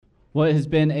Well, it has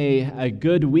been a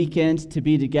good weekend to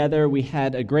be together. We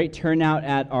had a great turnout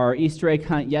at our Easter egg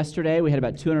hunt yesterday. We had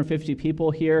about 250 people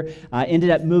here. Ended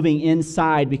up moving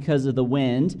inside because of the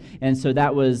wind, and so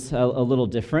that was a little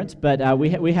different. But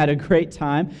we had a great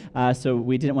time, so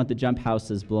we didn't want the jump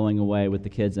houses blowing away with the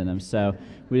kids in them. So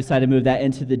we decided to move that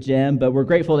into the gym, but we're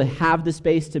grateful to have the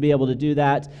space to be able to do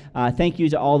that. Thank you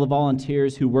to all the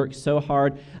volunteers who worked so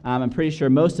hard. I'm pretty sure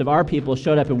most of our people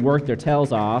showed up and worked their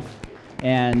tails off.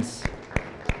 And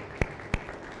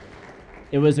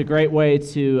it was a great way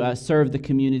to serve the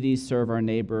community, serve our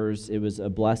neighbors. It was a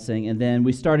blessing. And then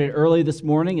we started early this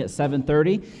morning at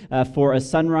 7:30 for a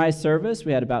sunrise service.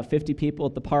 We had about 50 people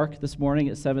at the park this morning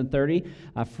at 7:30,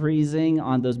 freezing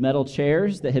on those metal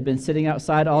chairs that had been sitting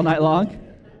outside all night long.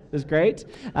 It was great,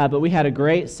 but we had a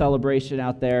great celebration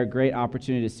out there, great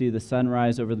opportunity to see the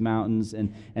sunrise over the mountains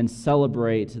and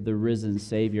celebrate the risen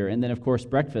Savior. And then, of course,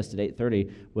 breakfast at 8:30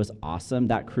 was awesome.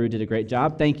 That crew did a great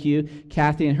job. Thank you,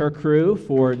 Kathy and her crew,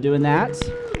 for doing that.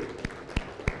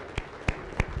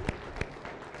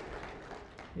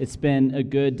 It's been a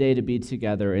good day to be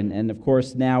together, and of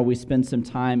course, now we spend some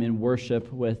time in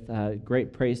worship with a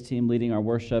great praise team leading our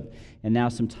worship, and now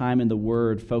some time in the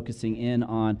Word, focusing in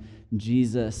on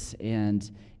Jesus and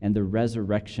the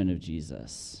resurrection of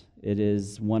Jesus. It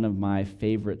is one of my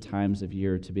favorite times of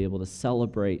year to be able to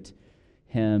celebrate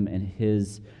Him and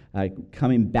His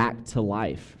coming back to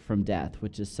life from death,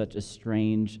 which is such a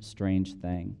strange, strange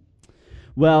thing.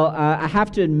 Well, I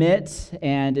have to admit,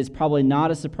 and it's probably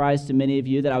not a surprise to many of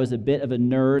you, that I was a bit of a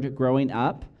nerd growing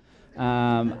up.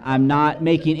 I'm not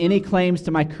making any claims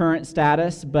to my current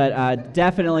status, but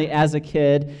definitely as a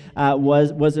kid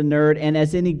was a nerd. And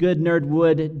as any good nerd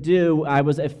would do, I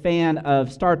was a fan of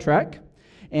Star Trek.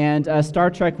 And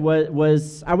Star Trek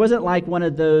was I wasn't like one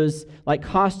of those like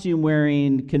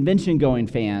costume-wearing, convention-going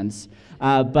fans,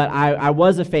 but I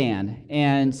was a fan.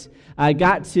 And I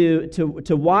got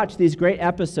to watch these great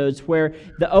episodes where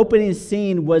the opening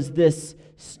scene was this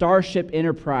Starship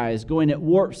Enterprise going at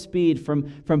warp speed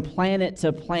from planet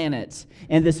to planet.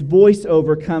 And this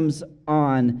voiceover comes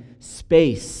on: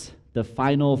 space, the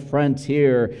final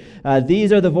frontier.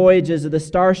 These are the voyages of the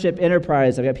Starship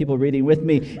Enterprise. I've got people reading with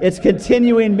me. Its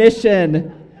continuing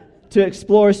mission to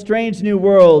explore strange new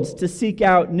worlds, to seek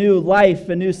out new life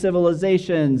and new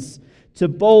civilizations, to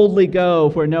boldly go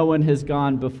where no one has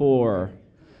gone before.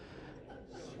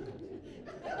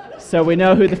 So we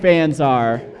know who the fans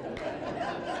are.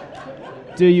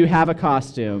 Do you have a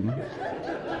costume?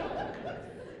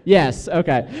 Yes,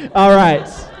 okay. All right.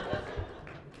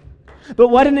 But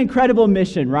what an incredible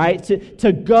mission, right?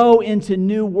 To go into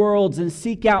new worlds and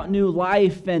seek out new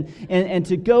life and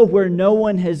to go where no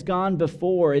one has gone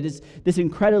before. It is this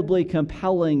incredibly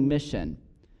compelling mission.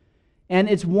 And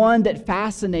it's one that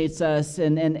fascinates us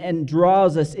and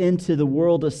draws us into the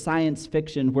world of science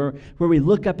fiction where we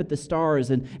look up at the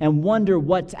stars and wonder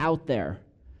what's out there.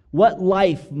 What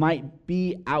life might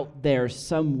be out there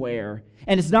somewhere.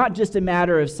 And it's not just a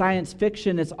matter of science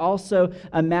fiction, it's also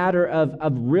a matter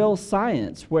of real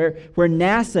science, where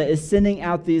NASA is sending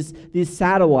out these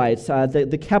satellites.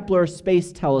 The Kepler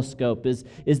Space Telescope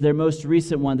is their most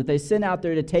recent one that they send out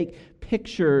there to take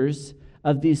pictures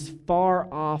of these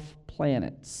far-off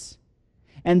planets.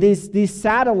 And these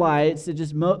satellites, it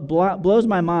just blows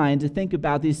my mind to think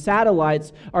about. These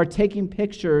satellites are taking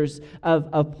pictures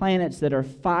of planets that are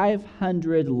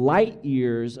 500 light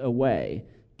years away.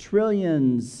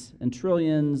 Trillions and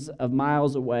trillions of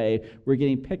miles away, we're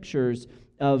getting pictures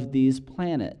of these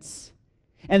planets.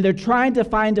 And they're trying to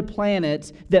find a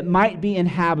planet that might be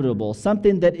inhabitable,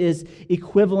 something that is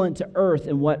equivalent to Earth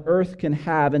and what Earth can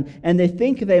have. And they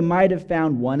think they might have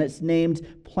found one. It's named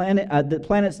the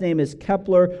planet's name is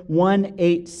Kepler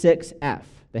 186f.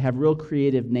 They have real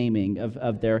creative naming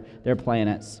of their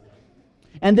planets.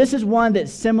 And this is one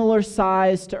that's similar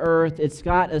size to Earth. It's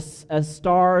got a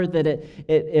star that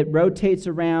it rotates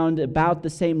around about the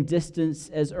same distance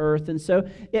as Earth. And so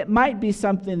it might be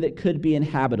something that could be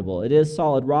inhabitable. It is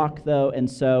solid rock, though, and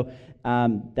so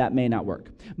that may not work.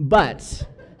 But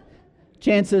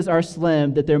chances are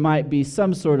slim that there might be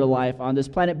some sort of life on this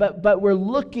planet. But we're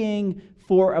looking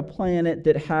for a planet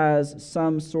that has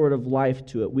some sort of life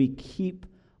to it. We keep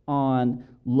on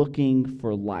looking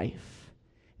for life.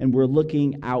 And we're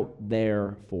looking out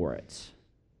there for it.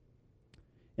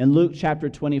 In Luke chapter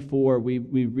 24, we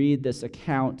read this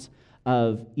account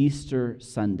of Easter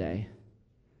Sunday,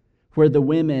 where the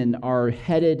women are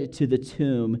headed to the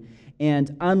tomb,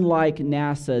 and unlike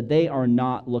NASA, they are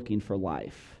not looking for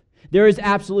life. There is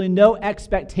absolutely no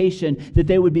expectation that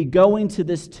they would be going to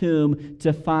this tomb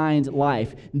to find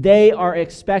life. They are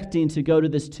expecting to go to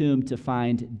this tomb to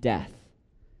find death.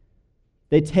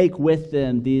 They take with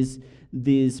them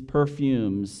these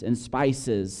perfumes and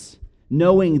spices,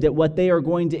 knowing that what they are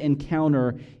going to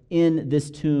encounter in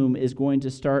this tomb is going to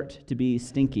start to be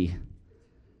stinky.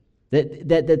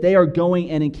 That they are going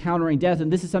and encountering death.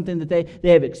 And this is something that they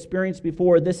have experienced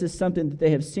before. This is something that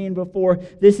they have seen before.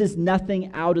 This is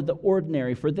nothing out of the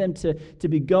ordinary for them to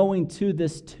be going to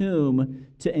this tomb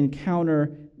to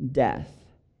encounter death.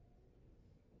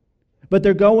 But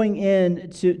they're going in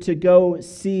to go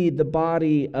see the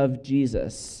body of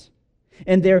Jesus.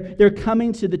 And they're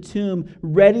coming to the tomb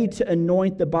ready to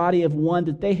anoint the body of one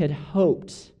that they had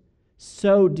hoped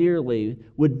so dearly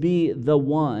would be the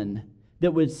one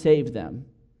that would save them.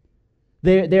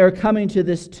 They are coming to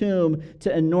this tomb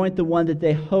to anoint the one that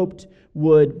they hoped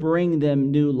would bring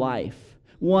them new life,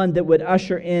 one that would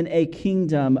usher in a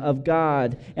kingdom of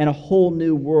God and a whole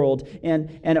new world,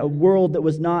 and a world that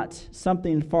was not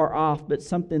something far off, but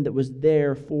something that was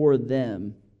there for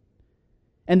them.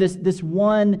 And this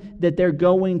one that they're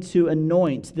going to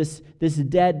anoint, this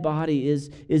dead body, is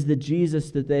the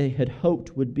Jesus that they had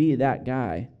hoped would be that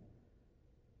guy.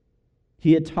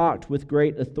 He had talked with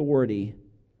great authority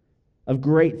of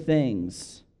great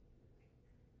things,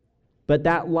 but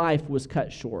that life was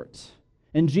cut short.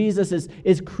 And Jesus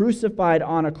is crucified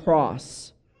on a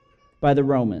cross by the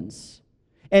Romans.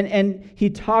 And he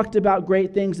talked about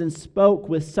great things and spoke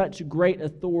with such great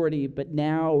authority, but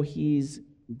now he's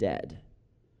dead.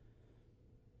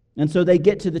 And so they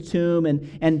get to the tomb,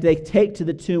 and they take to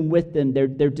the tomb with them their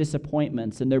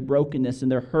disappointments and their brokenness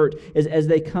and their hurt as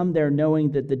they come there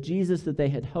knowing that the Jesus that they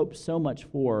had hoped so much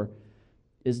for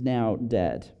is now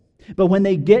dead. But when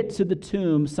they get to the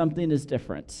tomb, something is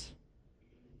different.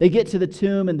 They get to the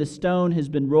tomb and the stone has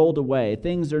been rolled away.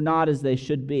 Things are not as they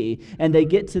should be. And they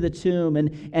get to the tomb,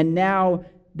 and now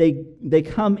they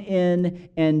come in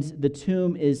and the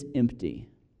tomb is empty.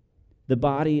 The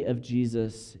body of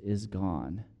Jesus is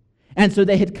gone. And so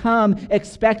they had come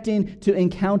expecting to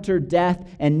encounter death,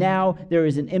 and now there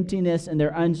is an emptiness and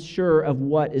they're unsure of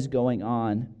what is going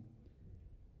on.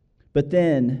 But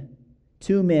then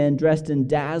 2 men dressed in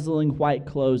dazzling white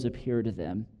clothes appear to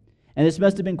them. And this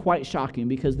must have been quite shocking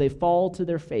because they fall to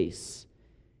their face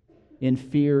in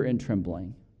fear and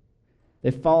trembling.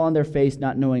 They fall on their face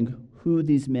not knowing who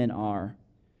these men are.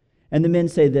 And the men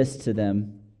say this to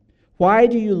them: "Why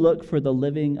do you look for the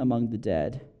living among the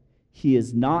dead? He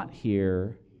is not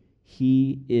here,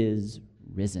 he is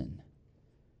risen."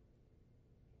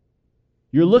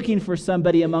 You're looking for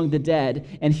somebody among the dead,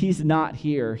 and he's not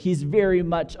here. He's very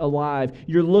much alive.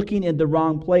 You're looking in the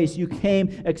wrong place. You came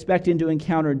expecting to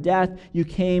encounter death. You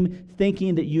came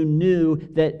thinking that you knew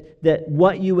that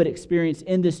what you would experience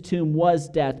in this tomb was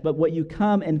death, but what you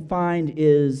come and find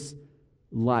is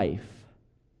life.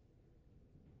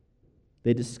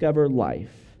 They discover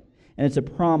life. And it's a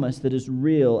promise that is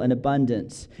real and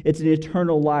abundant. It's an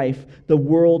eternal life the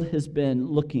world has been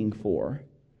looking for.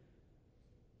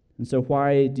 And so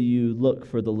why do you look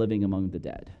for the living among the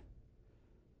dead?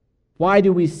 Why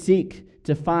do we seek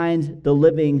to find the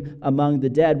living among the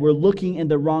dead? We're looking in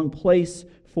the wrong place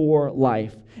for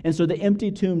life. And so the empty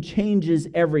tomb changes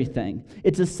everything.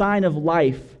 It's a sign of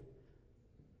life.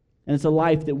 And it's a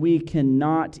life that we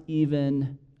cannot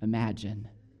even imagine.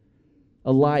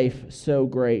 A life so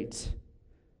great.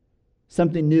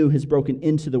 Something new has broken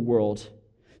into the world.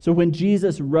 So when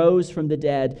Jesus rose from the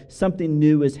dead, something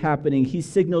new is happening. He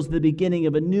signals the beginning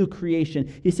of a new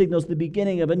creation. He signals the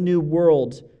beginning of a new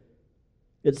world.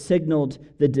 It signaled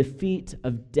the defeat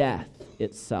of death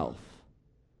itself.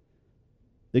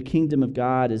 The kingdom of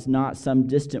God is not some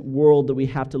distant world that we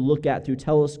have to look at through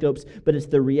telescopes, but it's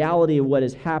the reality of what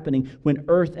is happening. When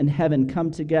earth and heaven come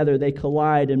together, they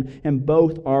collide, and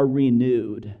both are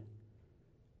renewed.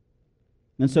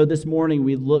 And so this morning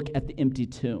we look at the empty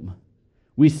tomb.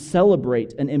 We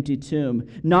celebrate an empty tomb,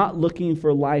 not looking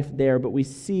for life there, but we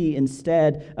see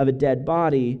instead of a dead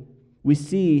body, we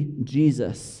see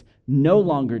Jesus, no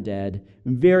longer dead,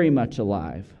 very much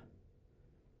alive.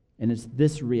 And it's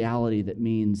this reality that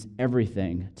means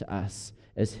everything to us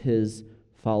as his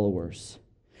followers.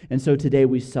 And so today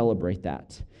we celebrate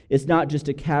that. It's not just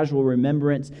a casual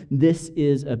remembrance. This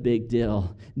is a big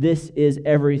deal. This is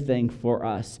everything for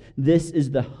us. This is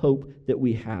the hope that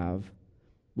we have.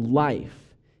 Life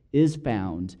is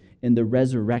found in the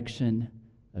resurrection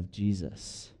of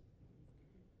Jesus.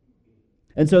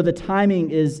 And so the timing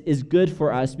is good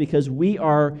for us because we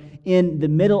are in the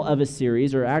middle of a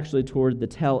series, or actually toward the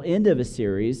tail end of a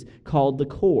series called The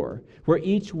Core, where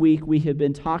each week we have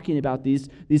been talking about these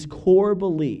core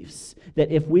beliefs, that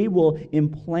if we will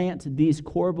implant these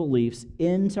core beliefs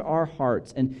into our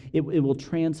hearts, and it will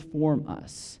transform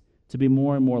us to be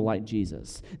more and more like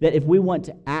Jesus. That if we want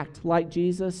to act like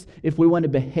Jesus, if we want to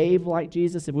behave like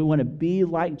Jesus, if we want to be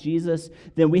like Jesus,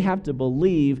 then we have to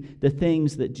believe the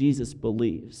things that Jesus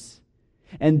believes.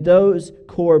 And those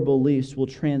core beliefs will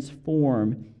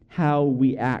transform how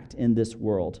we act in this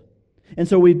world. And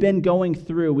so we've gone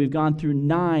through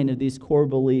 9 of these core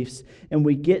beliefs, and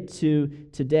we get to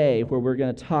today where we're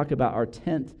going to talk about our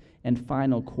 10th and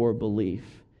final core belief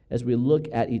as we look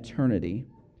at eternity.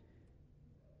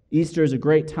 Easter is a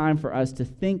great time for us to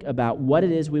think about what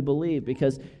it is we believe,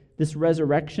 because this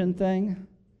resurrection thing,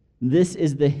 this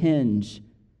is the hinge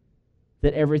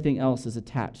that everything else is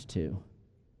attached to.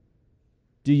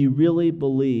 Do you really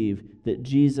believe that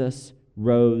Jesus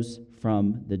rose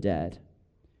from the dead?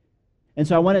 And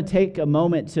so I want to take a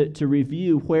moment to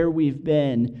review where we've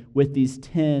been with these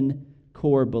 10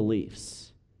 core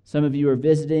beliefs. Some of you are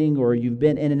visiting or you've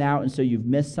been in and out, and so you've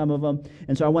missed some of them.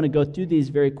 And so I want to go through these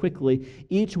very quickly.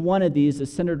 Each one of these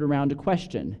is centered around a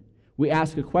question. We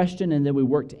ask a question, and then we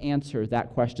work to answer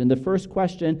that question. The first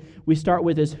question we start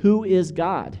with is, who is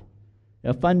God?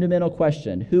 A fundamental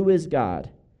question. Who is God?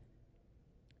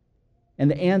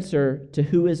 And the answer to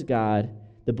who is God,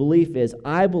 the belief is,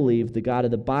 I believe the God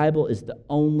of the Bible is the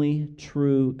only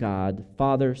true God,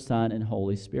 Father, Son, and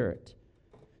Holy Spirit.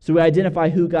 So we identify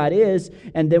who God is,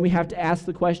 and then we have to ask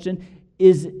the question,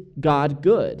 is God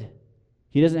good?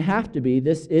 He doesn't have to be.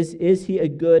 Is he a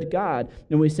good God?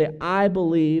 And we say, I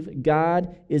believe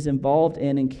God is involved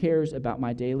in and cares about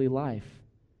my daily life.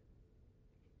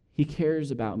 He cares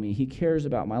about me. He cares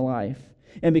about my life.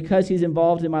 And because he's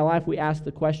involved in my life, we ask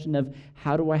the question of,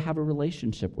 how do I have a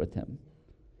relationship with him?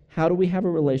 How do we have a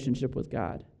relationship with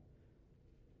God?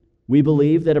 We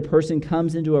believe that a person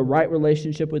comes into a right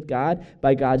relationship with God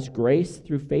by God's grace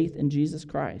through faith in Jesus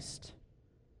Christ.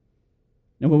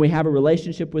 And when we have a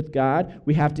relationship with God,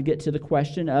 we have to get to the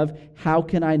question of, how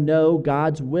can I know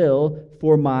God's will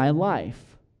for my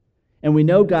life? And we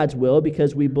know God's will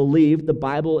because we believe the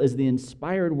Bible is the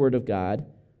inspired word of God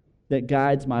that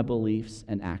guides my beliefs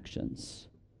and actions.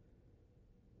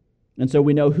 And so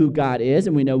we know who God is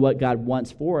and we know what God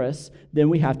wants for us. Then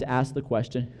we have to ask the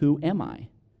question, who am I?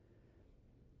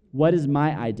 What is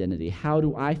my identity? How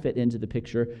do I fit into the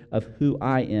picture of who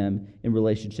I am in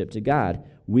relationship to God?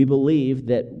 We believe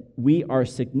that we are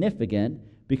significant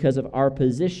because of our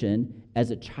position as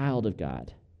a child of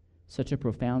God. Such a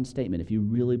profound statement. If you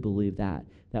really believe that,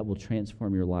 that will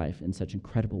transform your life in such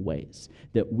incredible ways.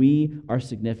 That we are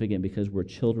significant because we're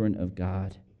children of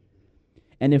God.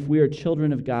 And if we are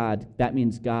children of God, that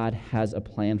means God has a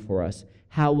plan for us.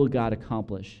 How will God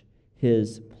accomplish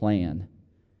his plan?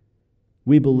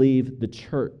 We believe the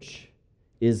church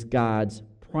is God's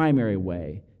primary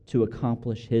way to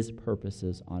accomplish his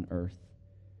purposes on earth.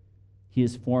 He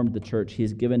has formed the church. He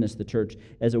has given us the church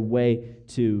as a way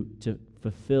to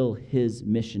fulfill his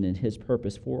mission and his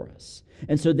purpose for us.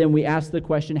 And so then we ask the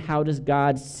question, how does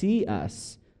God see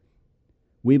us?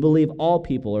 We believe all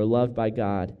people are loved by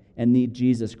God and need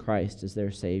Jesus Christ as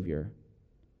their Savior.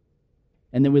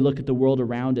 And then we look at the world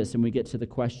around us and we get to the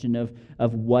question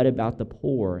of what about the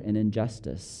poor and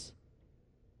injustice?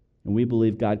 And we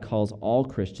believe God calls all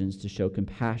Christians to show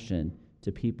compassion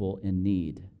to people in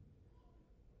need.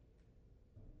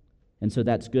 And so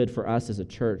that's good for us as a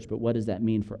church, but what does that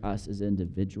mean for us as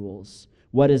individuals?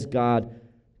 What has God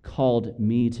called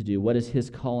me to do? What is his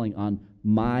calling on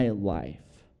my life?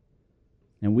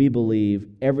 And we believe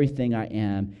everything I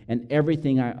am and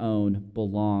everything I own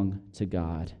belong to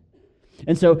God.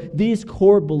 And so these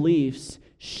core beliefs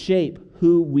shape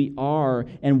who we are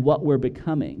and what we're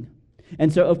becoming.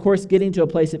 And so, of course, getting to a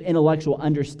place of intellectual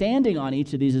understanding on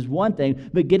each of these is one thing,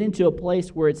 but getting to a place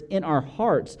where it's in our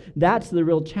hearts, that's the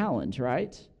real challenge,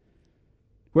 right?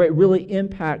 Where it really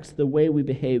impacts the way we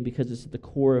behave because it's at the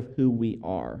core of who we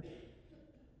are.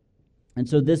 And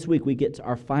so this week we get to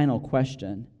our final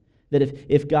question, that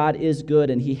if God is good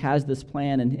and he has this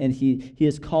plan and he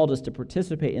has called us to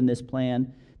participate in this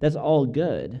plan, that's all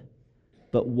good.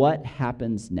 But what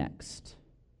happens next?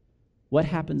 What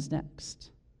happens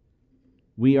next?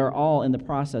 We are all in the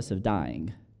process of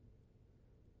dying.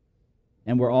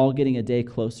 And we're all getting a day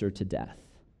closer to death.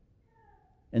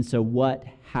 And so what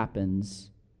happens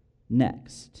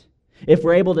next? If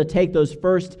we're able to take those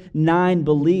first 9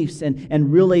 beliefs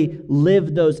and really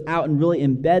live those out and really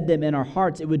embed them in our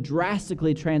hearts, it would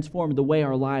drastically transform the way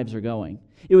our lives are going.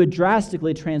 It would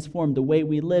drastically transform the way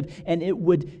we live, and it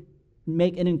would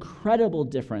make an incredible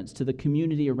difference to the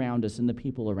community around us and the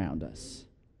people around us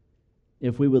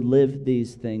if we would live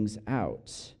these things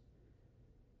out.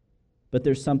 But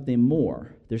there's something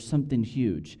more. There's something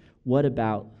huge. What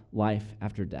about life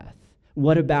after death?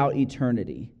 What about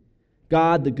eternity?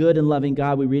 God, the good and loving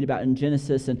God we read about in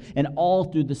Genesis and all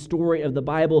through the story of the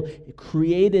Bible,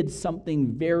 created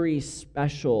something very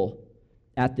special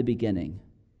at the beginning.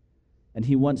 And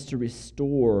he wants to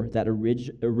restore that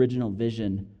original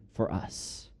vision for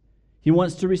us. He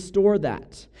wants to restore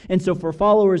that. And so for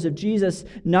followers of Jesus,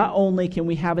 not only can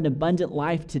we have an abundant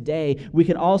life today, we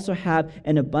can also have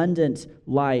an abundant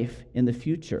life in the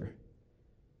future.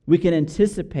 We can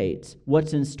anticipate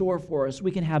what's in store for us.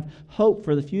 We can have hope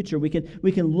for the future. We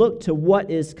can look to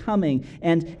what is coming,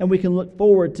 and we can look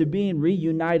forward to being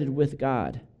reunited with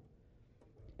God.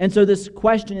 And so this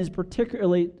question is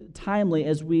particularly timely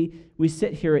as we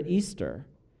sit here at Easter.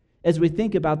 As we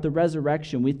think about the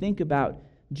resurrection, we think about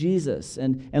Jesus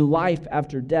and life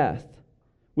after death.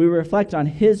 We reflect on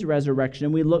his resurrection,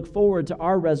 and we look forward to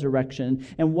our resurrection.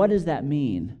 And what does that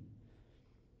mean?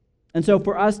 And so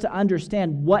for us to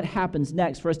understand what happens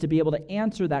next, for us to be able to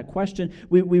answer that question,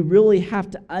 we really have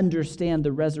to understand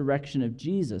the resurrection of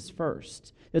Jesus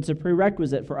first. It's a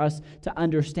prerequisite for us to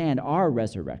understand our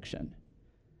resurrection.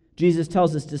 Jesus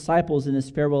tells his disciples in his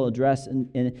farewell address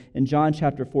in John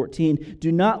chapter 14,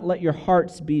 "Do not let your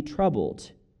hearts be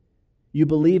troubled. You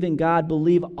believe in God,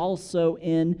 believe also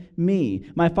in me.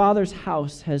 My Father's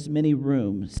house has many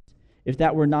rooms. If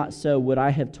that were not so, would I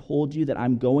have told you that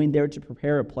I'm going there to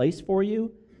prepare a place for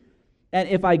you? And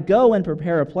if I go and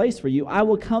prepare a place for you, I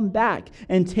will come back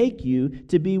and take you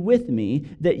to be with me,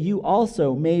 that you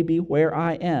also may be where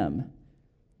I am.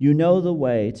 You know the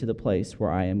way to the place where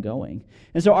I am going."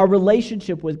 And so our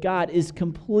relationship with God is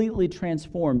completely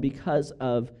transformed because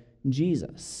of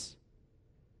Jesus.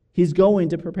 He's going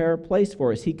to prepare a place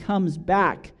for us. He comes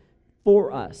back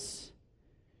for us.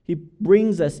 He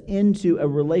brings us into a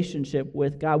relationship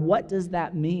with God. What does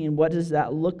that mean? What does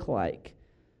that look like?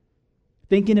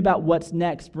 Thinking about what's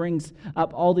next brings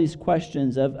up all these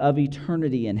questions of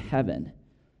eternity in heaven.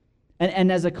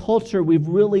 And as a culture, we've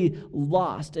really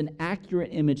lost an accurate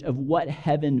image of what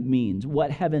heaven means, what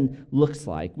heaven looks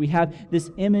like. We have this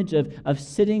image of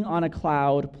sitting on a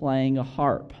cloud playing a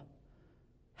harp.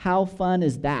 How fun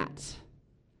is that?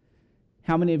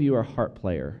 How many of you are a harp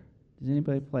player? Does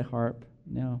anybody play harp?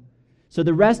 No. So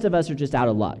the rest of us are just out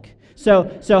of luck. So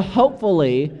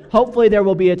hopefully there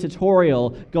will be a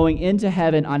tutorial going into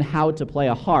heaven on how to play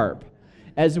a harp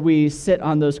as we sit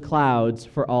on those clouds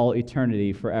for all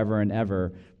eternity, forever and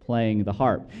ever, playing the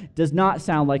harp. Does not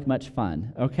sound like much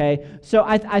fun, okay? So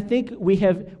I think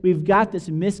we've got this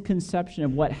misconception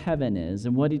of what heaven is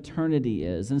and what eternity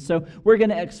is. And so we're going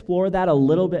to explore that a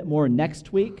little bit more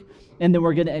next week. And then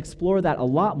we're going to explore that a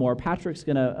lot more. Patrick's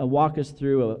going to walk us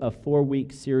through a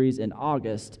 4-week series in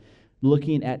August,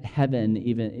 looking at heaven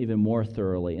even more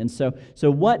thoroughly. And so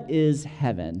what is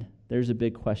heaven? There's a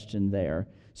big question there.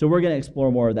 So we're going to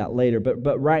explore more of that later.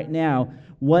 But right now,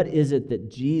 what is it that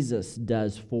Jesus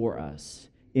does for us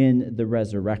in the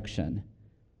resurrection?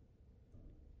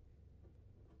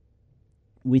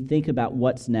 We think about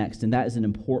what's next, and that is an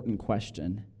important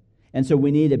question. And so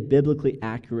we need a biblically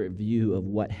accurate view of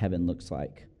what heaven looks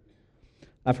like.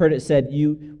 I've heard it said,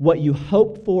 what you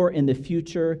hope for in the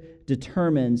future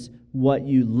determines what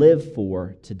you live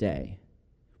for today.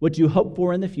 What you hope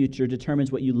for in the future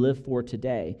determines what you live for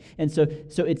today. And so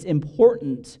it's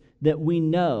important that we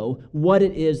know what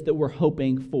it is that we're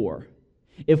hoping for.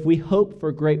 If we hope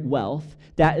for great wealth,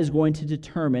 that is going to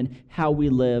determine how we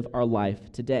live our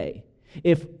life today.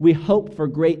 If we hope for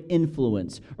great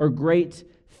influence or great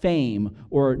fame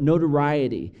or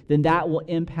notoriety, then that will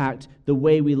impact the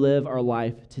way we live our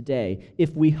life today.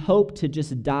 If we hope to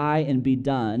just die and be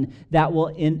done, that will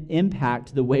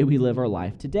impact the way we live our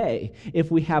life today. If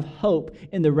we have hope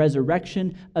in the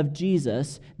resurrection of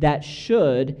Jesus, that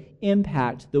should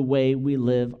impact the way we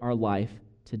live our life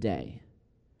today.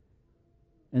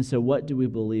 And so what do we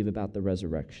believe about the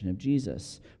resurrection of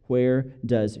Jesus? Where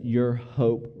does your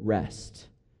hope rest?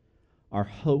 Our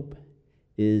hope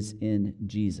is in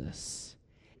Jesus.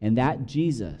 And that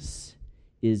Jesus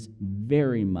is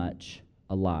very much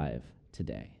alive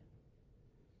today.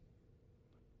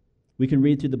 We can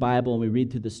read through the Bible and we read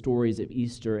through the stories of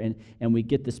Easter and we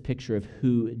get this picture of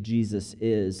who Jesus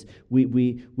is.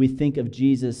 We think of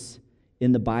Jesus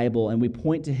in the Bible and we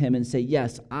point to him and say,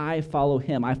 yes, I follow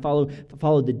him. I follow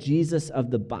the Jesus of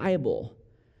the Bible.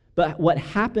 But what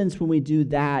happens when we do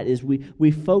that is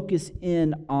we focus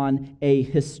in on a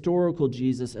historical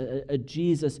Jesus, a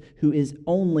Jesus who is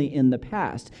only in the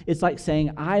past. It's like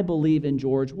saying, I believe in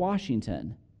George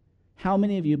Washington. How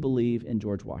many of you believe in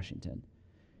George Washington?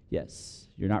 Yes.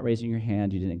 You're not raising your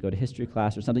hand. You didn't go to history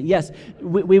class or something. Yes,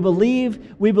 we believe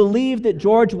that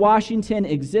George Washington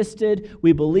existed.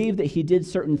 We believe that he did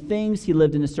certain things. He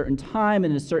lived in a certain time,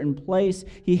 in a certain place.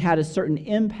 He had a certain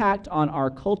impact on our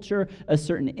culture, a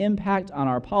certain impact on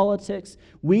our politics.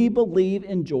 We believe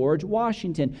in George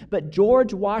Washington. But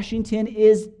George Washington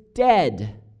is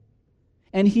dead.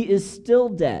 And he is still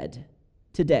dead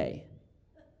today.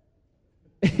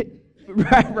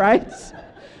 Right?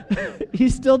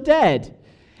 He's still dead.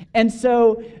 And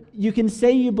so you can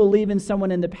say you believe in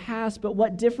someone in the past, but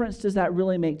what difference does that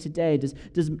really make today?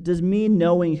 Does me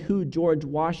knowing who George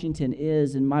Washington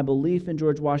is and my belief in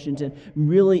George Washington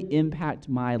really impact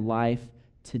my life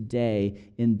today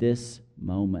in this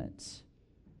moment?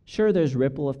 Sure, there's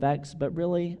ripple effects, but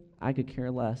really, I could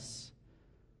care less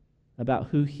about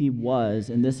who he was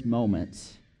in this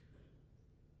moment.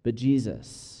 But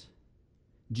Jesus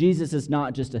is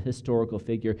not just a historical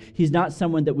figure. He's not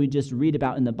someone that we just read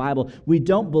about in the Bible. We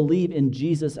don't believe in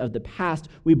Jesus of the past.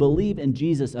 We believe in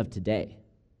Jesus of today.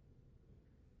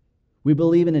 We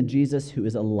believe in a Jesus who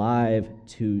is alive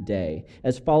today.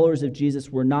 As followers of Jesus,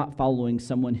 we're not following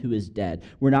someone who is dead.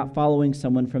 We're not following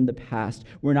someone from the past.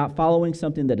 We're not following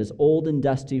something that is old and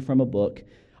dusty from a book.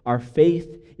 Our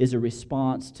faith is a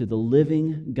response to the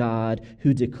living God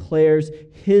who declares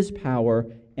his power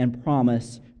and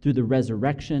promise through the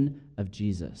resurrection of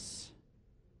Jesus.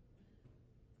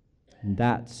 And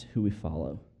that's who we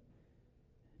follow.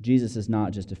 Jesus is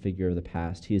not just a figure of the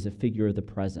past. He is a figure of the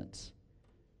present,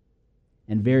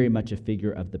 and very much a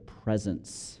figure of the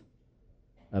presence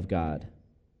of God.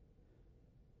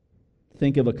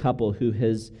 Think of a couple who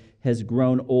has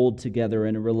grown old together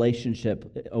in a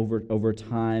relationship over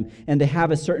time, and they have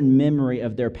a certain memory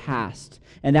of their past.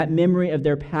 And that memory of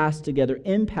their past together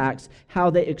impacts how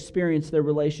they experience their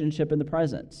relationship in the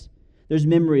present. There's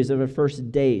memories of a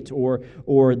first date or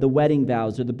the wedding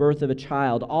vows or the birth of a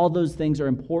child. All those things are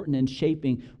important in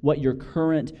shaping what your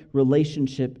current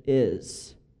relationship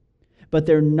is. But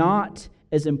they're not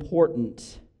as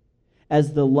important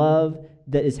as the love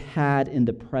that is had in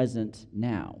the present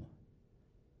now.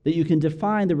 That you can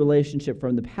define the relationship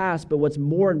from the past, but what's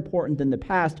more important than the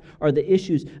past are the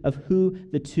issues of who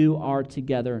the two are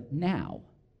together now.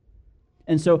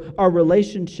 And so our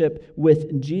relationship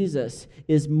with Jesus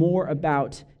is more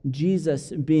about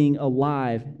Jesus being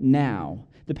alive now.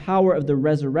 The power of the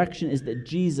resurrection is that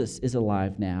Jesus is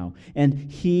alive now, and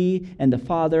he and the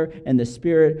Father and the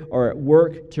Spirit are at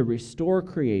work to restore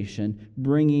creation,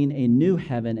 bringing a new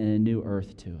heaven and a new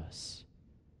earth to us.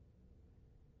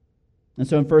 And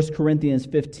so in 1 Corinthians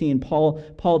 15,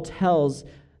 Paul tells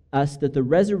us that the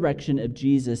resurrection of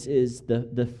Jesus is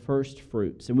the first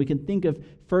fruits. And we can think of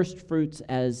first fruits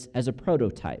as a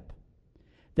prototype.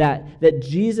 That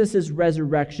Jesus'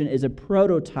 resurrection is a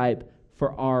prototype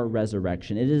for our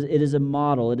resurrection. It is a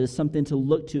model. It is something to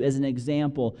look to as an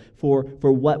example for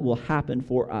what will happen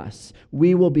for us.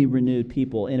 We will be renewed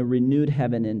people in a renewed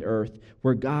heaven and earth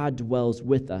where God dwells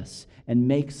with us and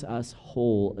makes us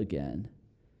whole again.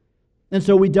 And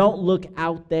so we don't look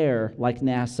out there like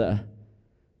NASA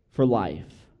for life.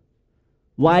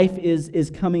 Life is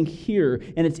coming here,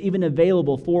 and it's even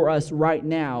available for us right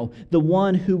now. The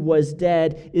one who was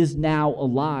dead is now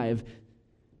alive.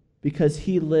 Because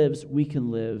he lives, we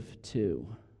can live too.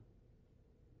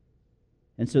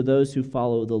 And so those who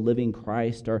follow the living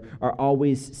Christ are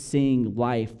always seeing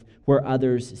life where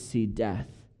others see death.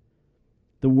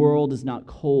 The world is not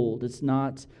cold, it's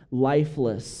not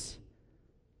lifeless,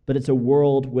 but it's a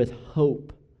world with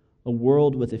hope, a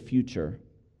world with a future.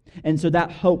 And so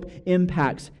that hope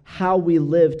impacts how we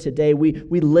live today. We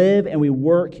live and we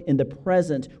work in the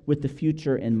present with the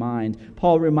future in mind.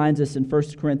 Paul reminds us in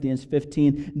 1 Corinthians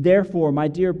 15, "Therefore, my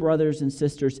dear brothers and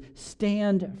sisters,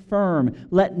 stand firm.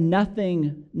 Let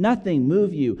nothing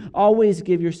move you. Always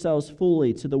give yourselves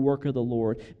fully to the work of the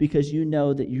Lord, because you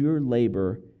know that your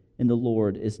labor in the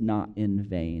Lord is not in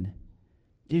vain."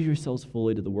 Give yourselves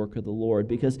fully to the work of the Lord,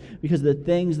 because the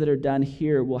things that are done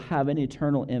here will have an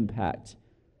eternal impact.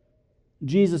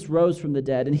 Jesus rose from the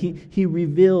dead, and he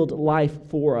revealed life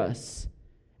for us.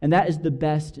 And that is the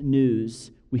best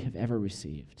news we have ever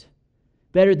received.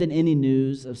 Better than any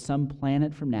news of some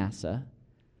planet from NASA.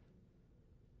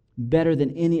 Better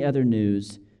than any other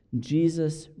news,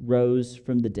 Jesus rose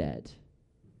from the dead.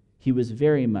 He was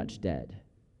very much dead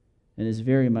and is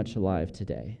very much alive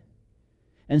today.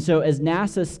 And so as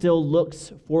NASA still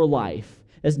looks for life,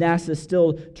 as NASA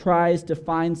still tries to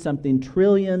find something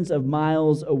trillions of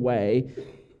miles away,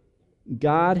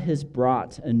 God has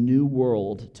brought a new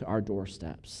world to our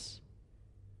doorsteps.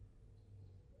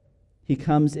 He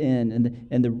comes in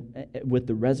and with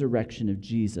the resurrection of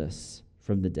Jesus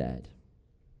from the dead.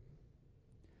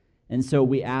 And so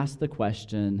we ask the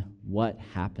question, what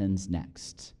happens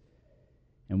next?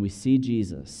 And we see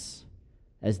Jesus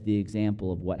as the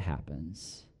example of what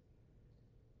happens.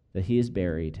 That he is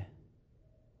buried,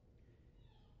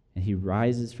 and he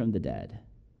rises from the dead,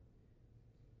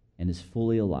 and is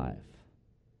fully alive.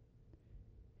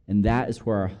 And that is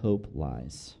where our hope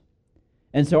lies.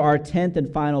 And so our 10th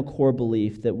and final core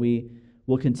belief that we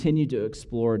will continue to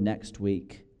explore next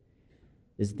week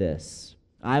is this.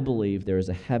 I believe there is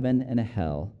a heaven and a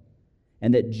hell,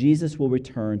 and that Jesus will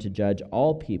return to judge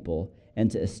all people and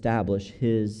to establish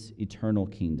his eternal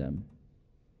kingdom.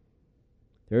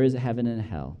 There is a heaven and a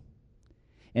hell.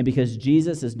 And because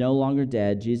Jesus is no longer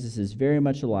dead, Jesus is very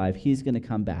much alive, he's going to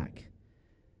come back.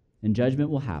 And judgment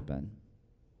will happen.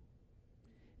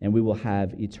 And we will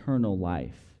have eternal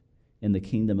life in the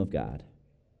kingdom of God.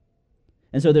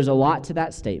 And so there's a lot to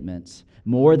that statement,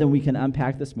 more than we can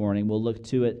unpack this morning. We'll look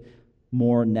to it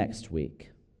more next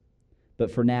week.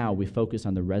 But for now, we focus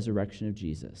on the resurrection of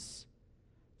Jesus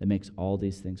that makes all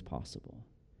these things possible.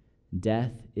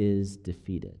 Death is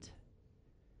defeated.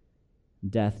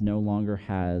 Death no longer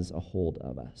has a hold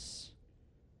of us.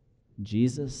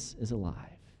 Jesus is alive.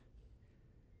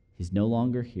 He's no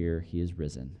longer here. He is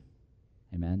risen.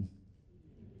 Amen.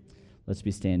 Let's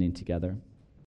be standing together.